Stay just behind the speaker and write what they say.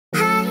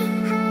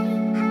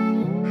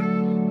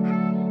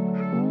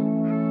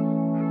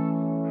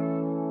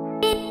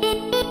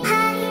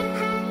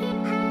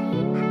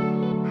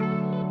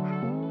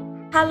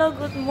Hello,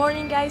 good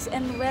morning guys,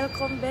 and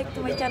welcome back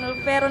to my channel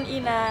VERON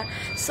Ina.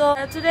 So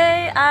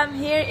today I'm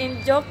here in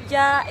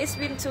Jogja. It's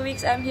been 2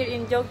 weeks I'm here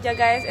in Jogja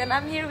guys, and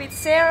I'm here with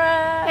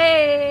Sarah.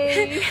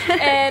 Hey!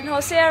 And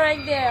Hosea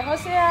right there.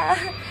 Hosea.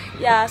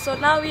 Yeah, so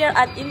now we are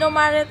at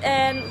Indomaret,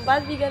 and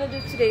what we gonna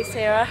do today,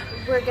 Sarah?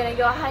 We're gonna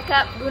go hike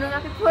up Gunung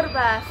Api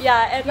Purba.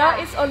 Yeah, and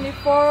now it's only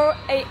 4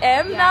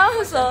 a.m. now,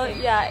 so okay.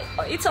 yeah,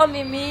 it's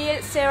only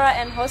me, Sarah,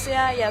 and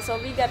Hosea. Yeah, so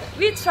we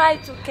try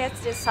to catch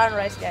the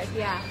sunrise, guys.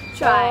 Yeah,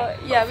 try.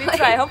 So, yeah, we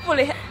try.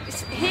 Hopefully,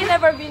 he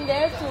never been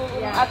there to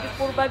Gunung Api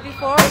Purba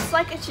before. It's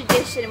like a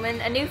tradition.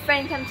 When a new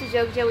friend comes to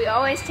Jogja, we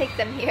always take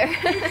them here.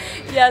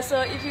 Yeah,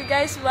 so if you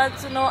guys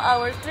want to know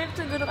our trip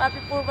to Gunung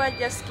Api Purba,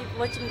 just keep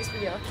watching this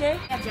video, okay?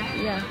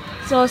 Yeah.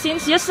 So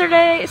since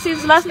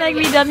last night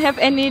we don't have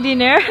any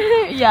dinner.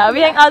 Yeah,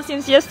 we hang out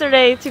since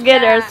yesterday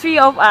together, 3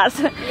 of us,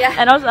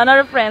 and also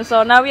another friend.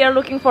 So now we are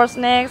looking for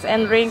snacks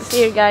and drinks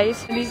here,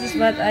 guys. This is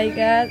what I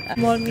got: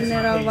 small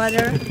mineral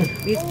water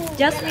with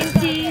jasmine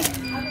tea,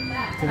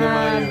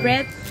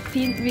 bread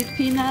with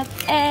peanut,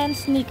 and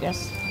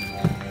Snickers.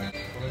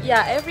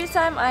 Yeah, every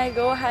time I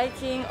go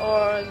hiking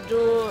or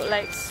do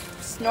like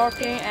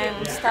snorkeling and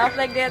stuff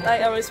like that,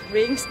 I always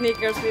bring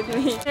Snickers with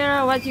me.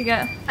 Sarah, what you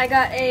got? I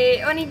got a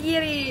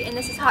onigiri, and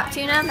this is hot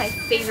tuna, my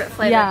favorite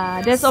flavor.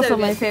 Yeah, that's also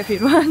my favorite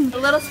one. A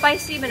little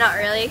spicy, but not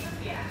really.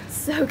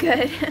 So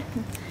good.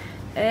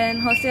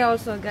 And Hosea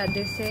also got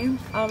the same,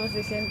 almost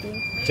the same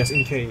thing. Just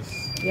in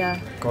case. Yeah.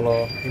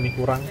 Kalau ini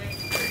kurang.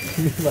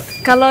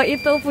 Kalau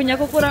itu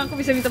punyaku kurang, aku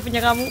bisa minta punya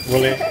kamu.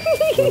 Boleh,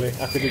 boleh.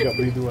 Aku juga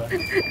beli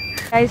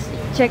 2. Guys,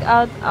 check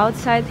out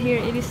outside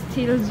here. It is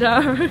still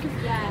dark.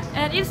 Yeah.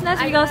 And it's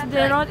nice because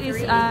the road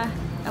is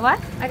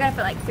what? I got up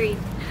at like 3.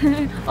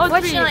 Oh, 3.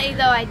 Fortunately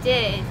though, I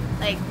did.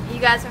 Like,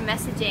 you guys were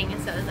messaging, and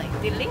so it was like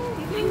diddling,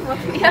 diddling, woke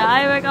me Yeah, up. I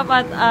wake up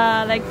at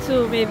like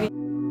 2 maybe.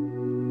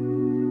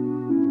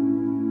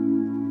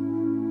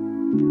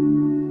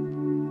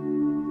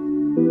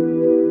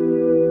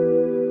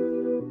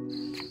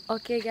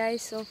 Okay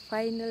guys, so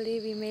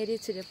finally we made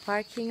it to the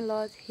parking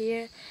lot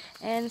here,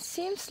 and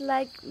seems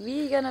like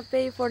we gonna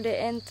pay for the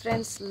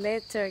entrance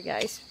later,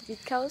 guys,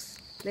 because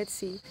let's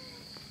see.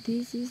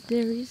 This is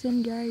the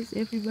reason, guys,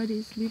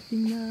 everybody is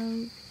sleeping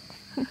now.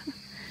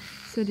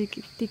 So the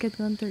ticket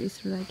counter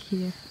is right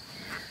here.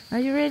 Are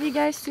you ready,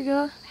 guys, to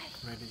go?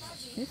 Ready.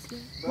 Let's go.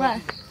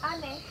 What?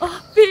 Aneh. Oh,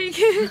 pig!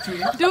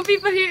 Do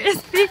people here is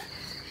pig?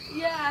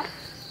 Yeah.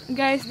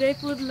 Guys, they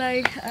put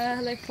like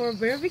for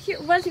barbecue.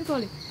 What do you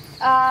call it?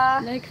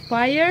 Like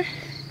fire,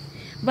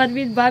 but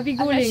with babi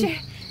guling. Sure.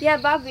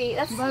 Yeah, Bobby.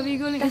 Babi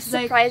guling That's is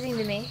like surprising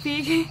to me.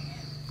 pig,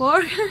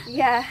 pork.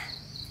 Yeah.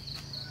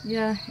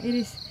 Yeah, it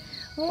is.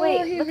 Oh,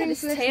 Wait, he look at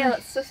brings his like tail.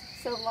 that. It's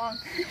so long.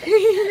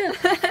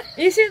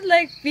 Is it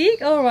like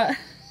pig or what?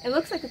 It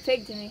looks like a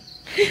pig to me.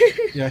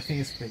 Yeah, I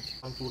think it's fake.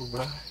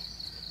 Purba.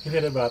 Ini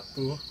ada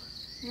batu.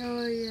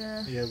 Oh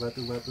yeah. Iya,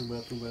 batu.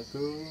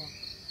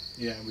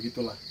 Ya,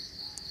 begitulah.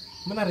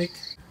 Menarik.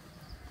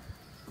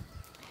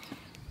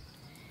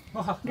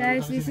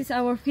 Guys, this is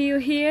our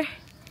view here.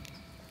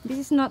 This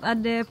is not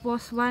at the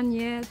post 1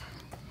 yet,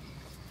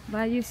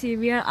 but you see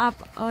we are up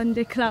on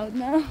the cloud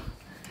now.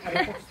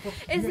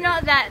 It's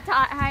not that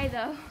high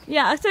though.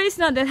 Yeah, actually it's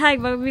not that high,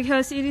 but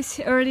because it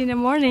is early in the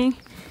morning.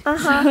 Uh-huh.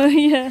 So,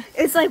 yeah.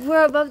 It's like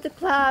we're above the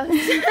clouds.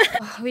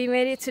 We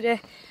made it to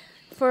the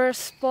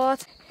first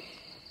spot,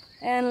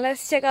 and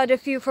let's check out the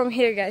view from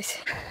here, guys.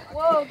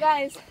 Whoa,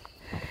 guys.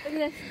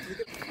 Look at this.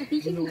 I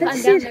think you can climb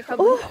That's down it. there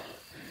probably. Oh.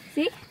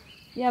 See?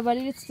 Yeah, but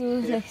it's too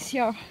like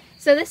sure.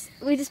 So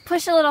we just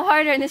push a little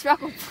harder and this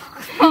rock will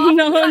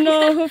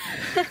No.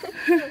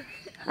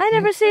 I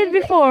never seen it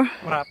before.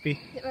 Merapi.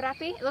 Is it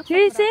Merapi? It looks Do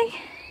like you think?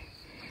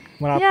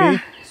 Merapi,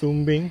 Yeah.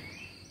 Sumbing.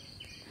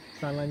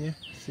 Sananya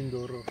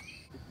Sindoro.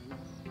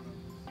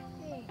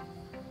 Hey.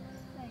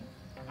 Thanks.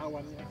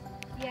 Awannya.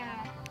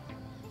 Yeah.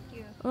 Thank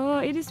you.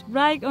 Oh, it is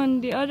bright on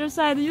the other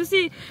side. You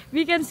see,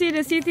 we can see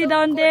the city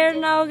down there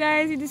now,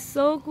 guys. It is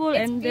so cool,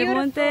 It's and beautiful.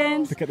 the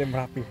mountains. Dekat yang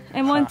Merapi.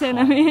 A mountain,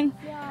 I mean.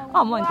 Yeah.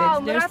 Oh, mountains.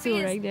 Wow, There's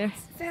Merapi 2 right there.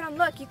 Veron,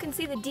 look, you can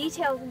see the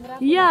details in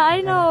Merapi. Yeah, I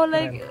know.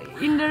 Like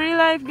in the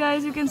real life,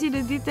 guys, you can see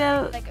the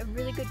detail. Like a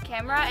really good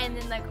camera, and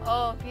then like,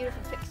 oh,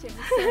 beautiful pictures.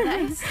 It's so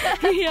nice.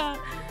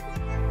 Yeah.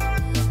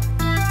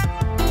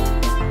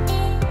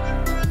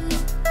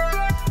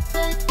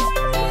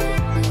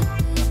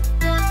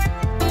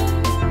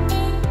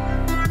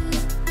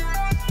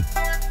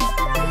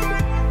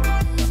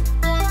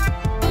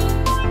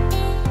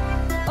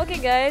 Okay,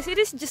 guys, it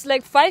is just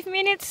like 5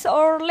 minutes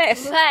or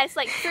less. Yeah, it's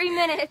like 3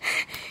 minutes.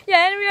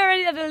 Yeah, and we are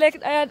already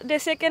at the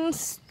second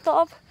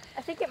stop.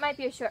 I think it might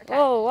be a shortcut.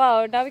 Oh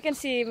wow, now we can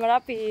see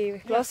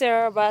Merapi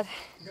closer, but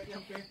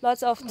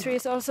lots of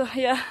trees also.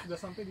 Yeah. Sudah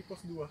sampai di pos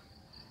 2.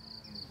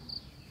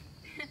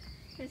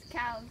 There's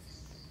cows.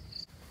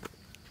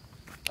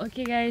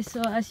 Okay, guys,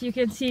 so as you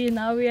can see,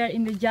 now we are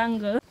in the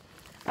jungle.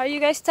 Are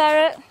you guys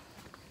tired?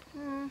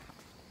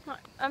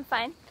 I'm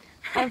fine.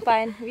 I'm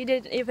fine. We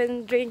didn't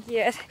even drink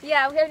yet.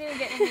 Yeah, we haven't even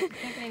drank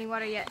any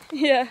water yet.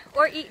 Yeah.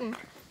 Or eaten.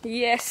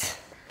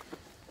 Yes.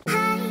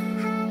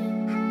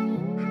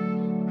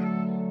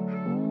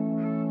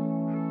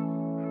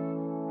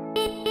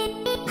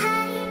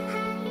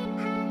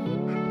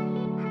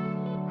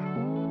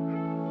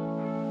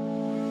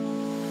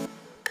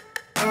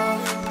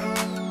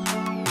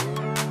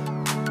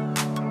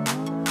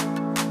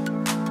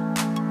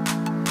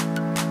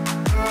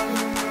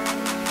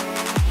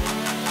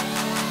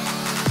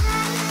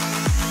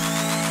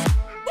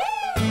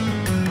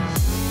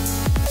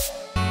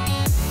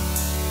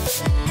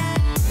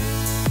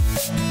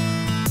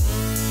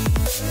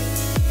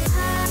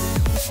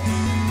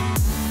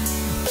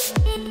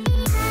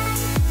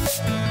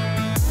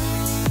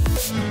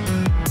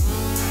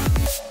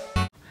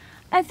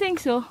 I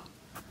think so.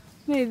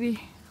 Maybe.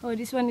 Oh,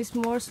 this one is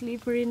more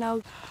slippery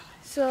now.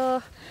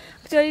 So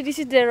actually this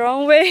is the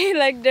wrong way.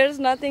 Like there's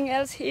nothing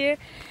else here.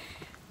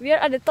 We are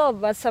at the top,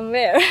 but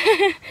somewhere.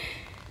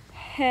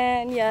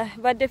 And yeah,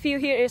 but the view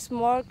here is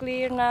more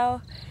clear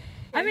now.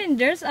 I mean,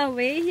 there's a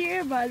way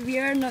here, but we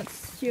are not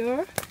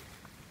sure.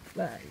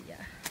 But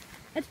yeah,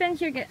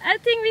 adventure. I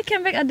think we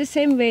came back at the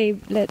same way,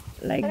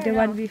 like the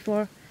one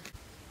before.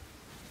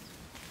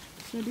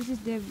 So this is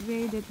the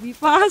way that we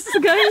passed,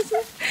 guys.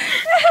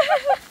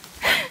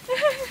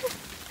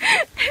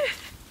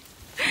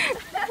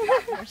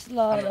 There's a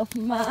lot of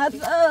mud.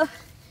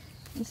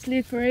 And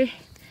slippery.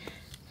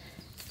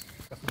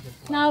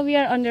 Now we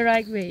are on the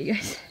right way,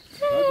 guys.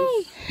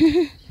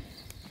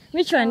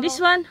 Which one? This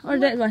one or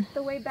that one?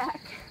 The way back.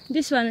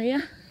 This one,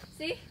 yeah.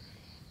 See?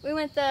 We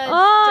went the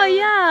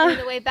yeah.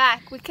 the way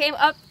back. We came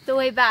up the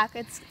way back.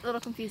 It's a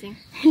little confusing.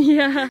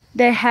 Yeah.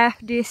 They have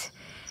this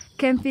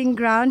camping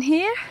ground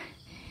here.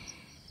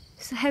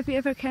 So have you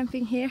ever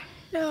camping here?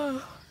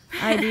 No.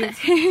 I did.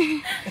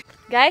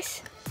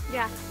 Guys?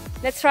 Yeah.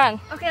 Let's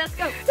run. Okay, let's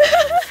go.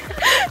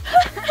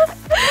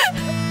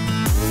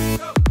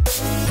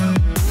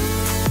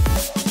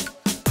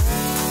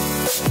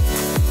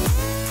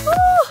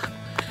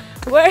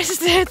 Where's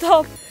the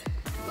top?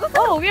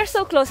 Oh, we are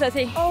so close, I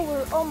think. Oh,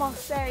 we're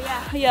almost there,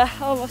 yeah. Yeah,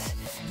 almost.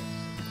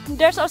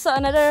 There's also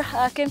another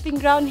camping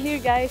ground here,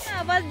 guys.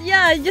 Yeah, but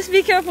yeah, just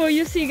be careful.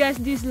 You see, guys,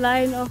 this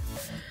line up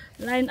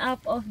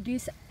of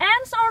these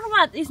ants or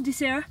what is this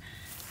here?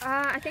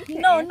 I think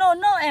no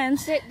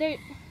ants. They're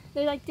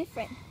like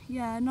different.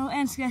 Yeah, no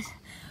ants, guys.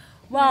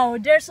 Wow,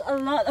 there's a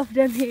lot of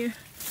them here.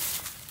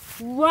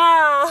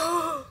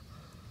 Wow.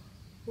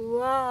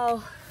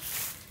 Wow.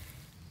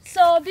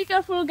 So be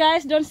careful,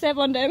 guys, don't step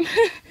on them.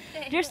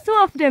 There's 2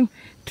 of them,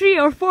 3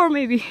 or 4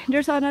 maybe.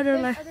 There's another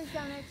There's like. others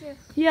down there too.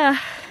 Yeah.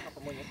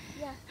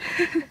 Yeah.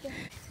 Okay.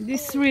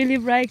 This is really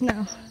bright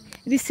now.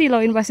 This silo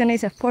in bahasa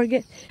Indonesia,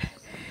 forget.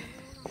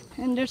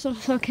 And there's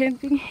also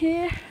camping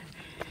here.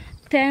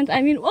 Tent,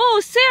 I mean,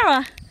 oh,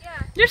 Sarah!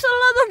 Yeah. There's a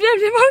lot of them,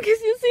 the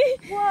monkeys, you see?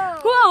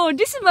 Whoa. Wow,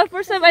 this is my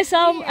first time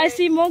I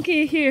see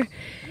monkey here.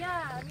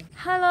 Yeah.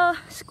 Hello,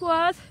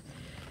 squad.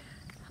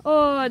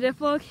 Oh, the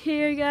fog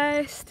here,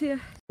 guys. Still.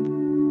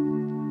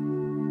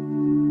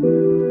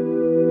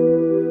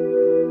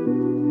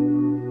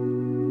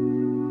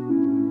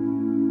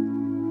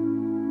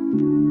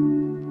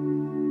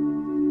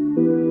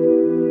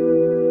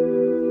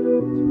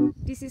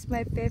 This is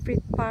my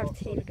favorite part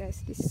here,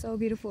 guys. This is so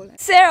beautiful.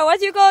 Sarah, what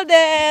do you call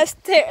the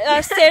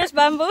stairs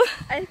bamboo?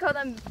 I call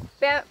them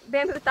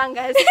bamboo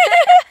tangas.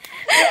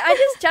 I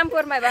just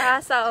campur my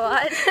bahasa a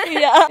lot.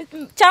 Yeah,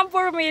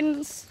 campur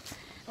means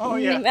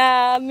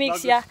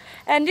mix, Bagus. yeah.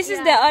 And this is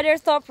the other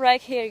top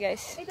right here,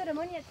 guys. Ito the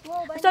monyet.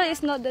 Whoa, Actually,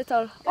 it's not that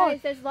tall.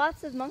 guys, there's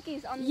lots of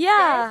monkeys on the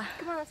Yeah. stairs.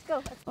 Come on, let's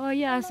go. Oh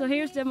yeah, so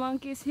here's the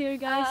monkeys here,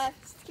 guys.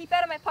 Keep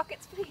out of my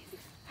pockets, please.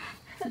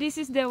 This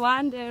is the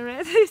one, the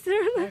red sister.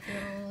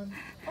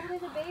 Oh,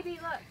 there's a baby,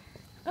 look.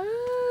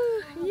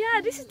 Oh,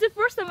 yeah, this is the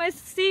first time I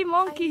see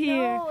monkey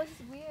here. Oh, this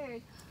is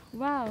weird.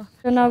 Wow.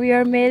 So now we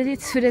are made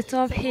it to the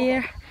top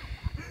here.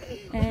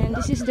 And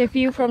this is the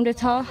view from the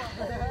top.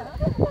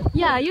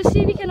 Yeah, you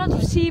see, we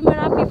cannot see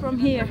Merapi from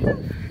here.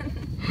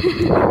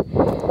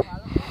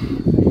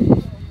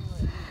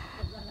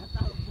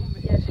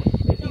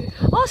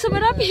 Oh, so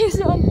Merapi is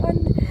on.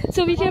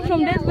 So we came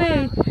from that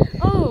way.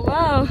 Oh,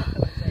 wow.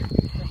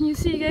 You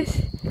see,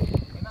 guys,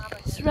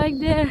 it's right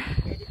there.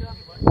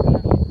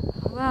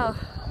 Wow.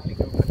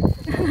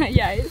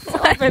 Yeah, it's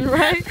open,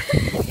 right?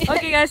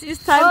 Okay, guys,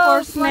 it's time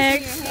for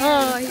snacks.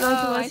 Oh, he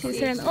wants to wash his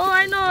hand. Oh,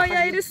 I know.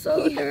 Yeah, it is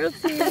so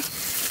dirty.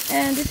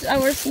 And this is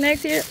our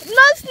snacks here.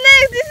 Not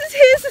snacks. This is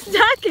his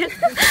jacket.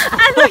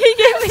 I know he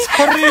gave me.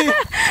 Sorry.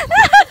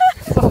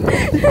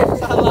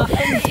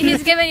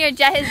 He's giving his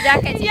jacket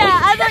to you. Yeah,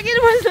 I thought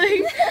it was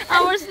like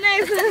our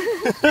snacks.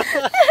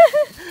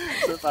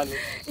 So funny.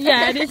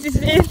 Yeah, this is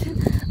it.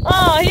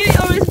 Oh, he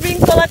always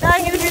brings tolak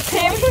angin with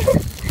him.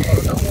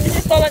 This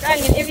is tolak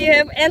angin. If you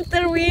have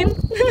enter wind.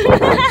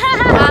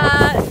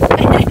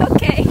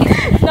 Okay.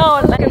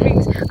 No, like a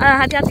brings.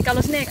 Hati-hati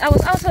kalau snake.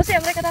 Awas, Hosea,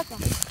 mereka datang.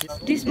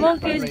 These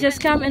monkeys just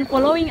come and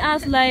following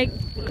us like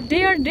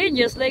they're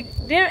just like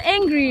they're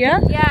angry, yeah?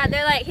 Yeah,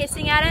 they're like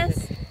hissing at us.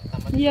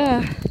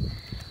 Yeah.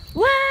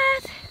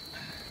 What?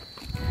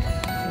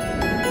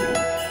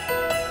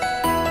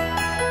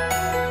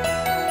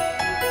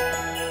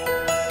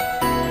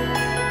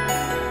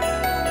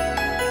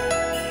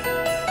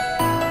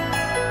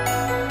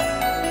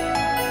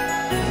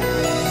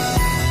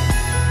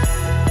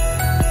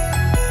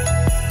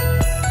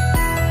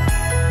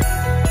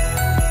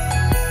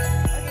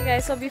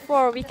 So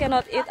before we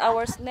cannot eat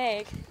our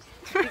snakes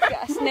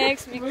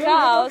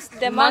because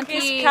the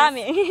monkey's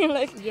coming.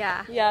 Like,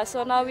 yeah.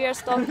 So now we are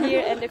stopped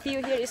here, and the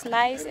view here is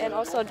nice, and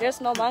also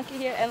there's no monkey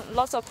here and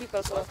lots of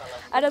people. So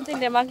I don't think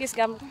the monkeys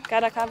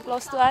gonna come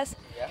close to us.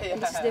 And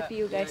this is the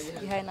view, guys,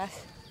 behind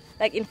us,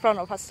 like in front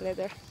of us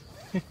later.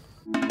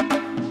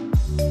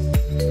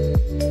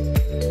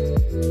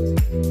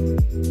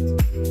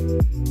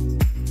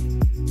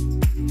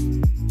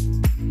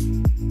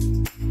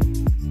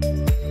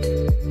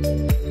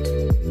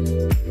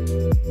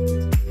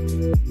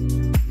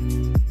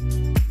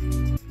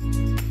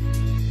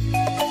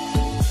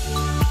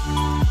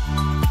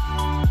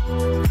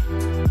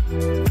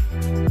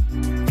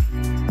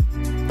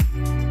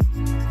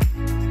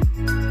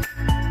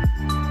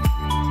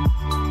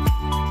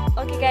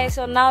 guys,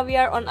 so now we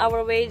are on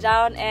our way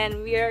down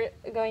and we are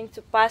going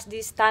to pass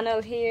this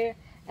tunnel here,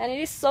 and it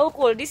is so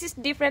cool. This is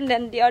different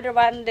than the other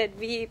one that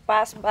we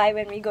passed by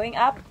when we going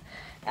up,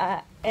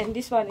 and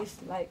this one is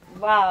like,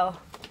 wow,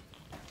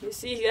 you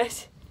see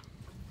guys.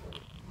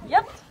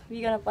 Yep,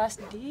 we're gonna pass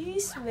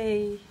this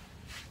way,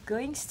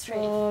 going straight.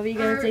 Oh, we're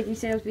gonna take a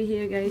selfie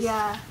here, guys.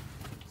 Yeah.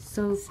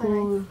 So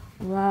cool. Nice.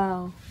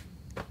 Wow.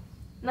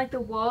 Like the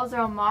walls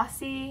are all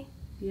mossy.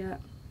 Yeah.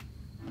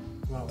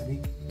 Wow,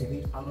 ini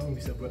alam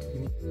bisa buat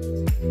ini.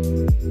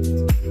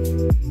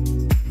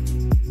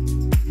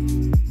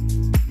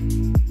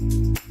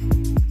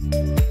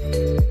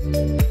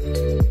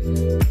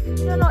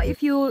 I don't know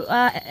if you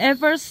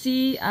ever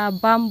see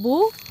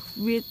bamboo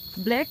with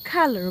black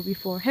color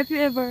before. Have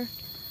you ever?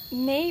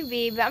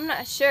 Maybe, but I'm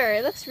not sure.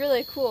 It looks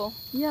really cool.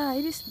 Yeah,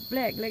 it is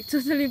black, like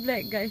totally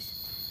black, guys.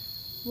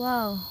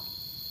 Wow.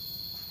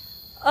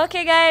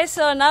 Okay guys,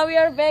 so now we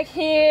are back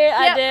here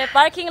at the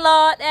parking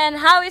lot. And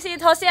how is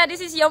it, Hosea?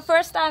 This is your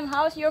first time.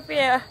 How's your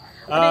feel?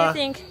 What do you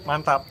think?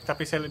 Mantap,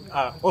 tapi saya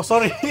oh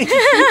sorry.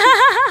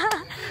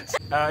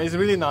 It's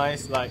really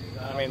nice. Like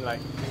I mean, like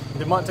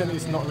the mountain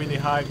is not really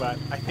high, but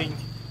I think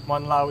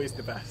Mont Lau is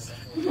the best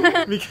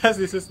because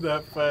this is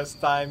the first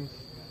time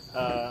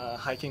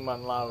hiking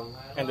Mont Lau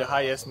and the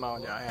highest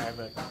mountain I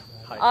ever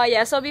hiked. Oh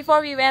yeah, so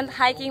before we went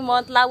hiking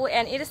Mont Lau,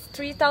 and it is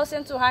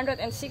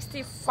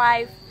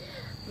 3,265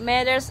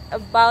 meters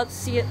above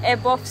sea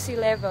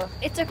level.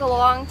 It took a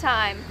long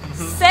time.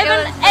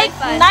 7, 8,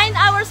 9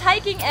 hours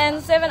hiking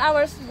and 7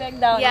 hours back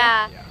down.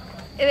 Yeah,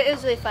 it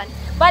was really fun.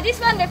 But this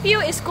one, the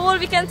view is cool.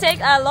 We can take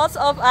lots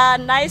of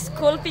nice,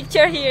 cool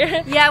picture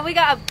here. Yeah, we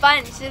got a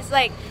bunch. It's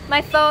like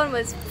my phone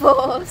was full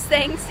of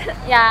things.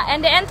 Yeah,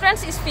 and the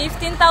entrance is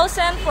 15,000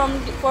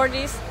 for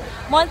this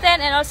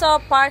mountain, and also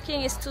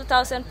parking is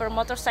 2,000 per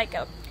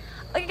motorcycle.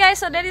 Okay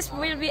guys, so that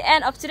will be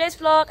end of today's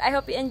vlog. I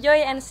hope you enjoy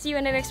and see you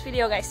in the next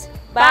video guys.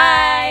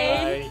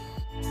 Bye. Bye.